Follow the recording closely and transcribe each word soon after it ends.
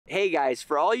Hey guys,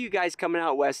 for all you guys coming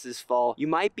out west this fall, you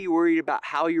might be worried about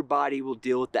how your body will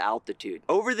deal with the altitude.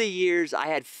 Over the years, I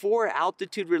had 4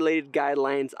 altitude related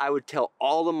guidelines I would tell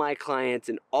all of my clients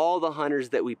and all the hunters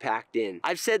that we packed in.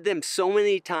 I've said them so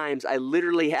many times, I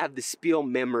literally have the spiel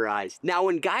memorized. Now,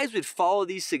 when guys would follow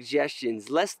these suggestions,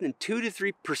 less than 2 to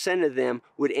 3% of them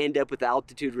would end up with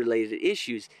altitude related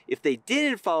issues. If they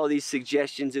didn't follow these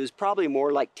suggestions, it was probably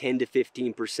more like 10 to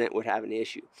 15% would have an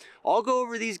issue. I'll go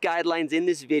over these guidelines in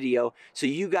this video so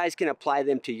you guys can apply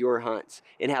them to your hunts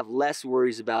and have less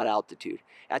worries about altitude.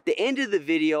 At the end of the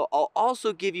video, I'll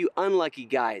also give you unlucky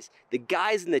guys, the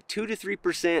guys in the 2 to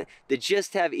 3% that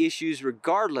just have issues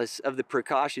regardless of the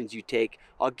precautions you take.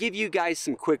 I'll give you guys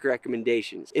some quick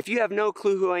recommendations. If you have no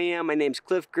clue who I am, my name's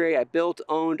Cliff Gray. I built,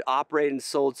 owned, operated, and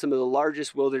sold some of the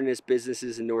largest wilderness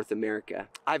businesses in North America.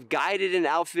 I've guided and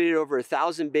outfitted over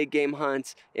 1,000 big game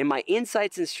hunts, and my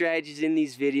insights and strategies in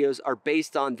these videos are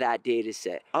based on that data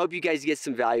set. I hope you guys get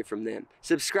some value from them.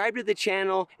 Subscribe to the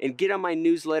channel and get on my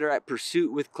newsletter at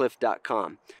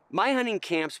pursuitwithcliff.com. My hunting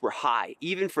camps were high,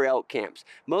 even for elk camps.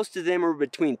 Most of them were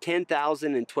between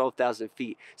 10,000 and 12,000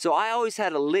 feet. So I always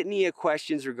had a litany of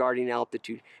questions regarding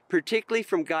altitude, particularly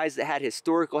from guys that had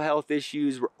historical health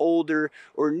issues, were older,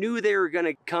 or knew they were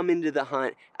gonna come into the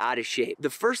hunt out of shape. The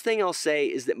first thing I'll say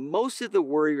is that most of the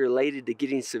worry related to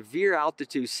getting severe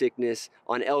altitude sickness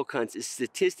on elk hunts is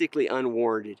statistically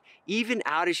unwarranted. Even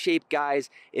out of shape guys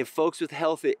and folks with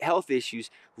health issues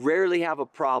rarely have a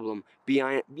problem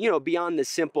beyond the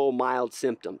simple mild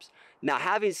symptoms. Now,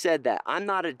 having said that, I'm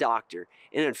not a doctor,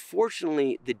 and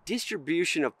unfortunately, the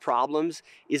distribution of problems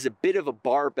is a bit of a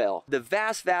barbell. The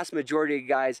vast majority of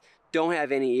guys don't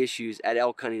have any issues at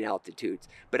elk hunting altitudes,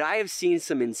 but I have seen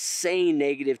some insane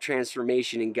negative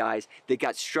transformation in guys that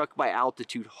got struck by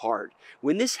altitude hard.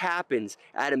 When this happens,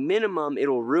 at a minimum,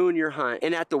 it'll ruin your hunt,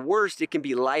 and at the worst, it can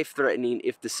be life-threatening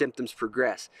if the symptoms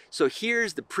progress. So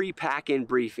here's the pre-pack-in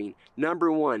briefing.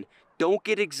 Number 1, don't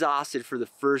get exhausted for the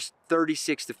first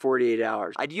 36 to 48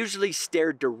 hours. I'd usually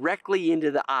stare directly into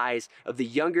the eyes of the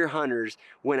younger hunters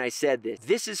when I said this.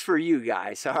 This is for you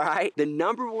guys, all right? The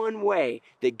number 1 way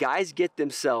that guys get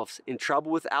themselves in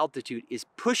trouble with altitude is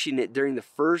pushing it during the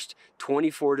first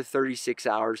 24 to 36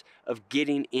 hours of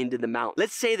getting into the mountain.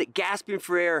 Let's say that gasping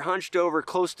for air, hunched over,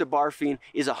 close to barfing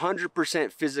is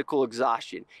 100% physical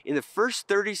exhaustion. In the first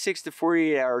 36 to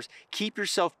 48 hours, keep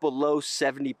yourself below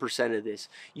 70% of this.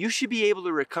 You should be able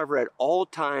to recover at all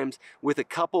times with a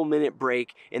couple minute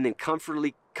break and then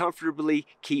comfortably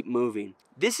keep moving.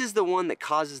 This is the one that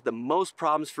causes the most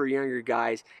problems for younger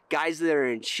guys that are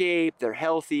in shape, they're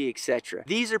healthy, etc.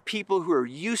 These are people who are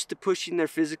used to pushing their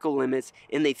physical limits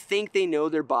and they think they know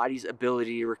their body's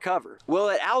ability to recover. Well,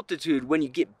 at altitude, when you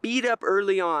get beat up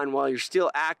early on while you're still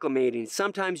acclimating,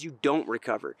 sometimes you don't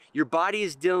recover. Your body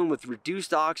is dealing with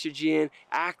reduced oxygen,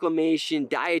 acclimation,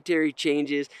 dietary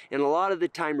changes, and a lot of the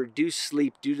time reduced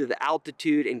sleep due to the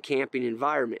altitude and camping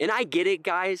environment. And I get it,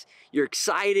 guys. You're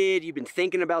excited, you've been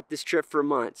thinking about this trip for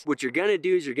months. What you're gonna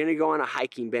do is you're gonna go on a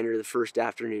hiking bender the first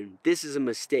afternoon. This is a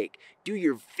mistake. Do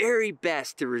your very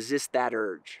best to resist that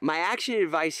urge. My action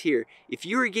advice here, if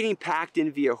you are getting packed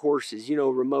in via horses,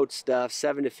 remote stuff,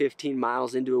 7 to 15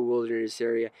 miles into a wilderness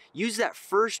area, use that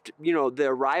first, the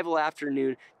arrival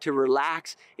afternoon to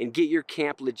relax and get your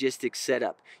camp logistics set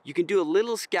up. You can do a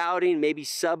little scouting, maybe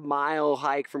sub-mile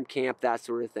hike from camp, that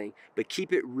sort of thing, but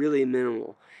keep it really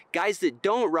minimal. Guys that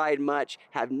don't ride much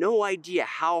have no idea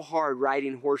how hard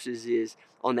riding horses is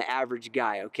on the average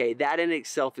guy, okay? That in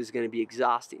itself is gonna be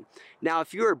exhausting. Now,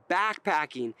 if you're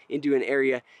backpacking into an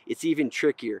area, it's even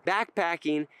trickier.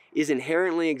 Backpacking is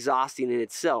inherently exhausting in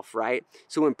itself, right?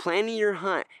 So when planning your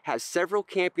hunt, have several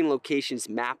camping locations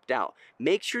mapped out.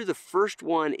 Make sure the first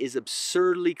one is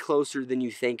absurdly closer than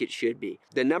you think it should be.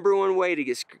 The number 1 way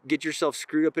to get yourself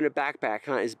screwed up in a backpack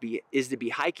hunt is to be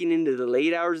hiking into the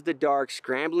late hours of the dark,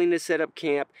 scrambling to set up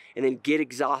camp, and then get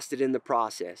exhausted in the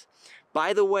process.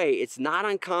 By the way, it's not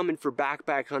uncommon for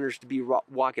backpack hunters to be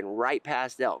walking right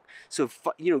past elk. So,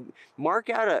 mark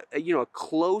out a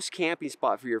close camping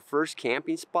spot for your first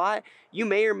camping spot. You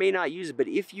may or may not use it, but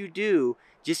if you do,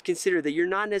 just consider that you're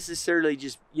not necessarily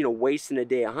just, wasting a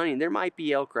day of hunting. There might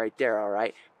be elk right there, all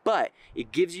right? But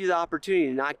it gives you the opportunity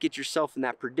to not get yourself in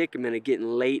that predicament of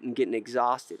getting late and getting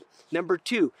exhausted. Number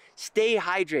 2, stay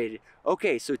hydrated.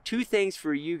 Okay, so 2 things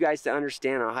for you guys to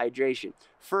understand on hydration.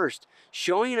 First,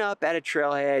 showing up at a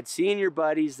trailhead, seeing your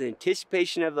buddies, the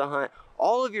anticipation of the hunt,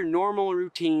 all of your normal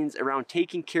routines around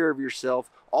taking care of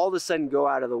yourself all of a sudden go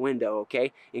out of the window,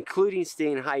 okay? Including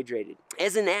staying hydrated.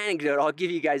 As an anecdote, I'll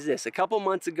give you guys this. A couple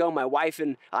months ago, my wife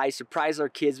and I surprised our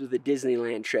kids with a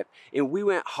Disneyland trip, and we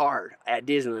went hard at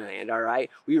Disneyland, all right?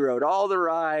 We rode all the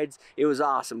rides. It was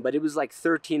awesome, but it was like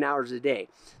 13 hours a day.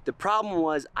 The problem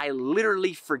was I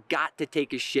literally forgot to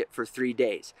take a shit for 3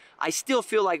 days. I still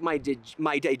feel like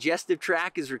my digestive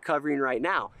tract is recovering right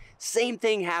now. Same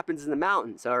thing happens in the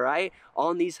mountains, all right,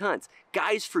 on these hunts.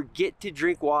 Guys forget to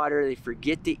drink water, they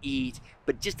forget to eat,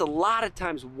 but just a lot of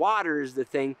times water is the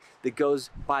thing that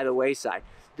goes by the wayside.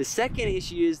 The second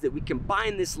issue is that we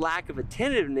combine this lack of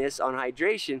attentiveness on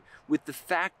hydration with the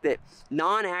fact that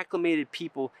non-acclimated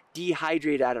people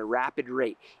dehydrate at a rapid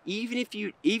rate. Even if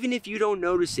you don't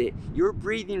notice it, your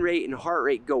breathing rate and heart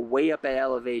rate go way up at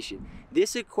elevation.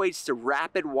 This equates to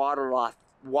rapid water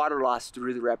loss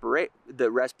through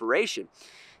the respiration.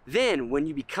 Then, when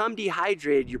you become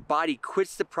dehydrated, your body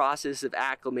quits the process of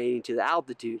acclimating to the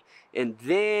altitude. And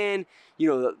then,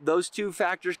 those two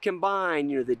factors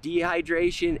combined, the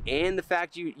dehydration and the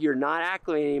fact you're not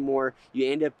acclimating anymore, you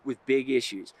end up with big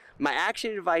issues. My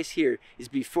action advice here is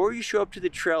before you show up to the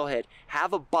trailhead,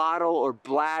 have a bottle or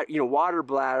water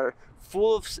bladder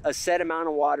full of a set amount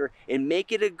of water and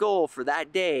make it a goal for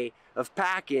that day of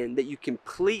packing that you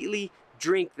completely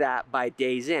drink that by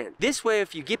day's end. This way,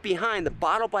 if you get behind, the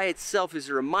bottle by itself is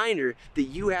a reminder that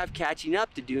you have catching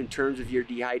up to do in terms of your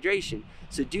dehydration.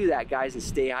 So do that, guys, and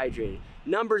stay hydrated.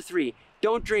 Number 3,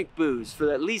 don't drink booze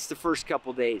for at least the first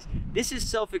couple days. This is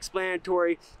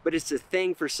self-explanatory, but it's a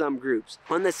thing for some groups.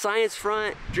 On the science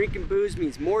front, drinking booze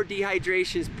means more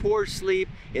dehydrations, poor sleep,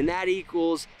 and that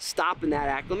equals stopping that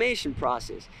acclimation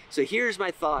process. So here's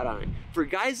my thought on it. For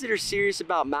guys that are serious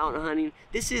about mountain hunting,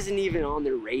 this isn't even on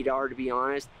their radar, to be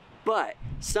honest, but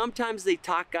sometimes they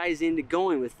talk guys into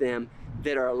going with them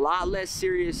that are a lot less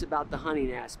serious about the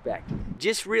hunting aspect.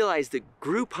 Just realize that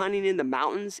group hunting in the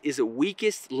mountains is a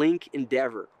weakest link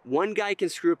endeavor. One guy can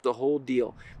screw up the whole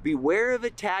deal. Beware of a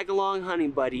tag-along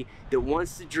hunting buddy that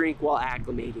wants to drink while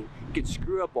acclimating. It can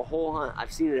screw up a whole hunt.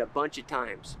 I've seen it a bunch of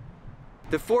times.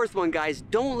 The fourth one, guys,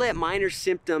 don't let minor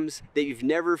symptoms that you've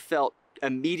never felt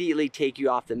immediately take you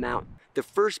off the mountain. The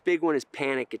first big one is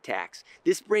panic attacks.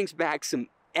 This brings back some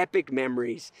epic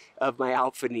memories of my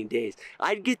outfitting days.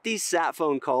 I'd get these sat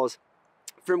phone calls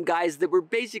from guys that were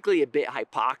basically a bit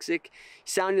hypoxic,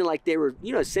 sounding like they were,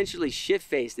 essentially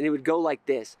shit-faced, and it would go like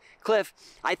this. Cliff,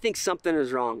 I think something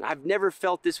is wrong. I've never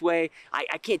felt this way.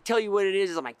 I can't tell you what it is.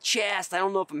 It's on my chest. I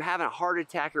don't know if I'm having a heart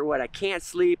attack or what. I can't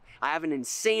sleep. I have an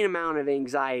insane amount of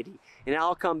anxiety. And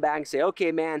I'll come back and say,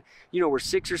 okay, man, we're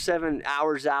 6 or 7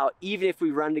 hours out, even if we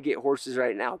run to get horses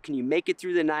right now. Can you make it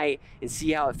through the night and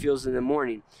see how it feels in the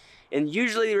morning? And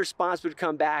usually the response would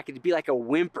come back, it'd be like a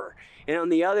whimper. And on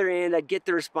the other end, I'd get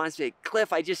the response, say,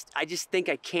 Cliff, I just think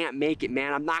I can't make it,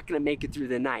 man. I'm not gonna make it through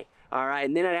the night, all right?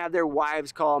 And then I'd have their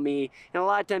wives call me, and a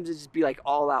lot of times it'd just be like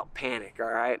all out panic, all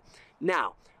right?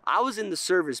 Now, I was in the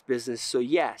service business, so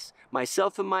yes,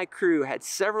 myself and my crew had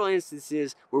several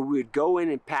instances where we would go in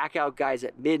and pack out guys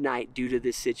at midnight due to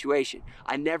this situation.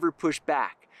 I never pushed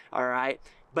back, all right?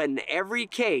 But in every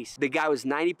case, the guy was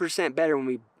 90% better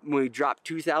when we dropped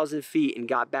 2,000 feet and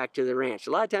got back to the ranch. A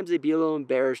lot of times they'd be a little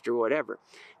embarrassed or whatever.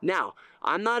 Now,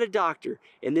 I'm not a doctor,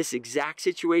 and this exact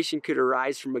situation could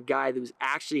arise from a guy that was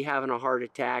actually having a heart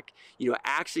attack,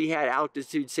 actually had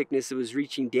altitude sickness that was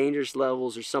reaching dangerous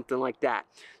levels or something like that.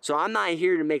 So I'm not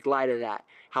here to make light of that.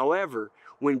 However,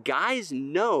 when guys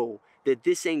know that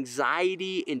this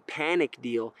anxiety and panic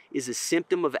deal is a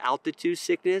symptom of altitude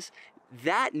sickness,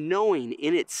 that knowing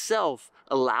in itself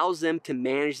allows them to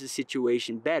manage the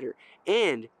situation better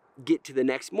and get to the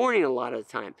next morning a lot of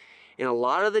the time. And a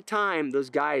lot of the time, those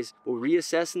guys will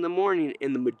reassess in the morning,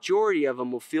 and the majority of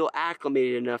them will feel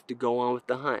acclimated enough to go on with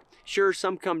the hunt. Sure,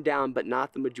 some come down, but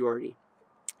not the majority.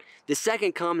 The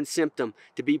second common symptom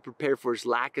to be prepared for is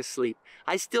lack of sleep.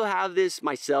 I still have this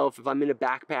myself if I'm in a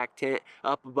backpack tent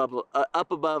up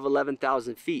above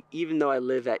 11,000 feet, even though I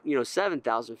live at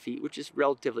 7,000 feet, which is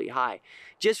relatively high.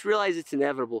 Just realize it's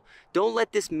inevitable. Don't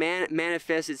let this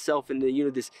manifest itself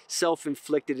into this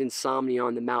self-inflicted insomnia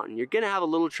on the mountain. You're gonna have a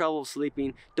little trouble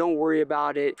sleeping. Don't worry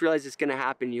about it. Realize it's gonna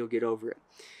happen. You'll get over it.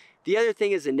 The other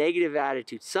thing is a negative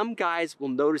attitude. Some guys will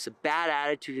notice a bad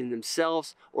attitude in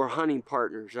themselves or hunting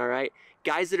partners, all right?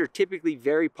 guys that are typically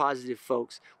very positive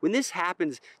folks. When this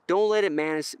happens, don't let it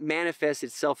manifest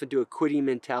itself into a quitting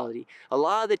mentality. A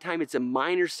lot of the time it's a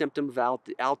minor symptom of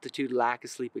altitude, lack of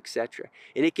sleep, etc.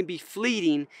 And it can be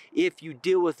fleeting if you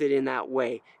deal with it in that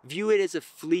way. View it as a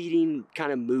fleeting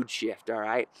kind of mood shift, all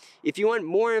right? If you want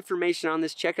more information on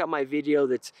this, check out my video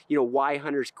that's, why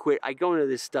hunters quit. I go into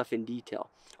this stuff in detail.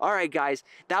 All right, guys,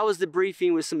 that was the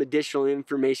briefing with some additional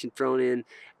information thrown in.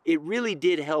 It really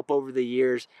did help over the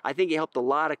years. I think it helped a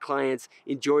lot of clients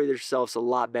enjoy themselves a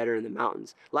lot better in the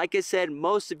mountains. Like I said,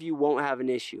 most of you won't have an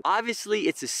issue. Obviously,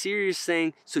 it's a serious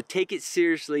thing, so take it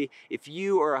seriously if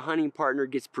you or a hunting partner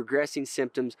gets progressing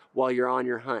symptoms while you're on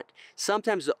your hunt.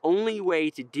 Sometimes the only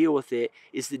way to deal with it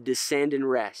is to descend and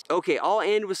rest. Okay, I'll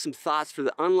end with some thoughts for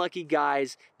the unlucky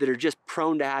guys that are just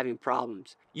prone to having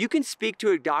problems. You can speak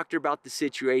to a doctor about the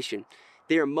situation.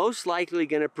 They are most likely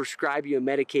going to prescribe you a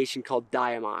medication called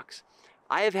Diamox.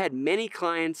 I have had many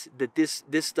clients that this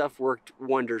stuff worked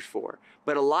wonders for,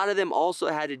 but a lot of them also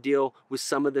had to deal with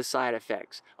some of the side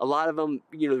effects. A lot of them,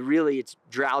 really it's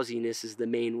drowsiness is the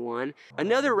main one.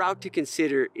 Another route to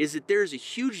consider is that there's a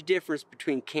huge difference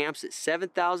between camps at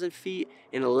 7,000 feet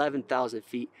and 11,000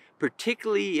 feet,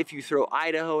 particularly if you throw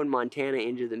Idaho and Montana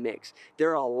into the mix.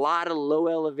 There are a lot of low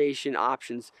elevation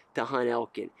options to hunt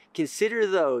elk in. Consider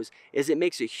those, as it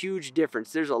makes a huge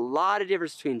difference. There's a lot of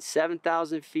difference between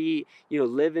 7,000 feet,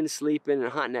 living, sleeping,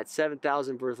 and hunting at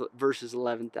 7,000 versus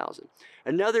 11,000.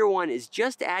 Another one is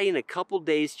just adding a couple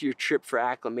days to your trip for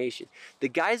acclimation. The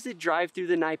guys that drive through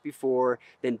the night before,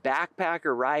 then backpack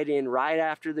or ride in right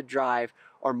after the drive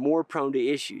are more prone to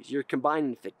issues. You're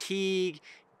combining fatigue,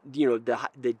 the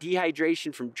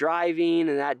dehydration from driving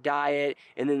and that diet,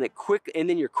 and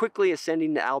then you're quickly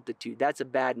ascending to altitude. That's a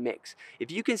bad mix. If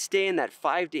you can stay in that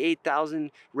 5,000 to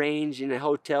 8,000 range in a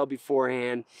hotel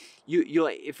beforehand,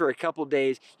 you'll for a couple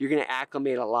days, you're going to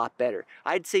acclimate a lot better.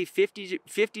 I'd say 50 to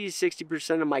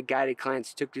 60% of my guided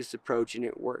clients took this approach and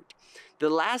it worked. The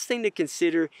last thing to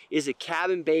consider is a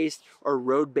cabin-based or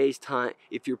road-based hunt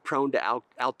if you're prone to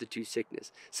altitude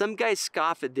sickness. Some guys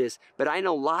scoff at this, but I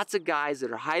know lots of guys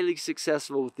that are highly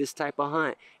successful with this type of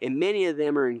hunt, and many of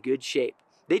them are in good shape.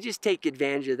 They just take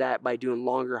advantage of that by doing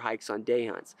longer hikes on day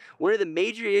hunts. One of the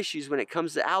major issues when it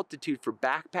comes to altitude for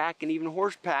backpack and even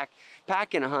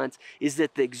packin hunts is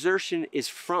that the exertion is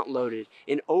front-loaded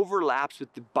and overlaps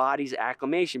with the body's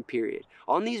acclimation period.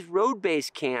 On these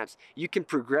road-based camps, you can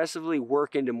progressively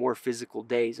work into more physical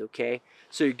days, okay?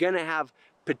 So you're gonna have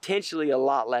potentially a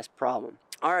lot less problem.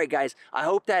 All right, guys, I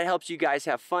hope that helps you guys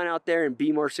have fun out there and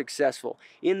be more successful.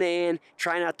 In the end,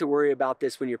 try not to worry about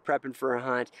this when you're prepping for a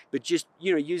hunt, but just,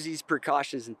 use these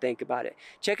precautions and think about it.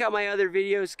 Check out my other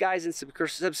videos, guys, and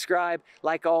subscribe.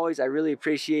 Like always, I really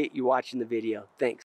appreciate you watching the video. Thanks.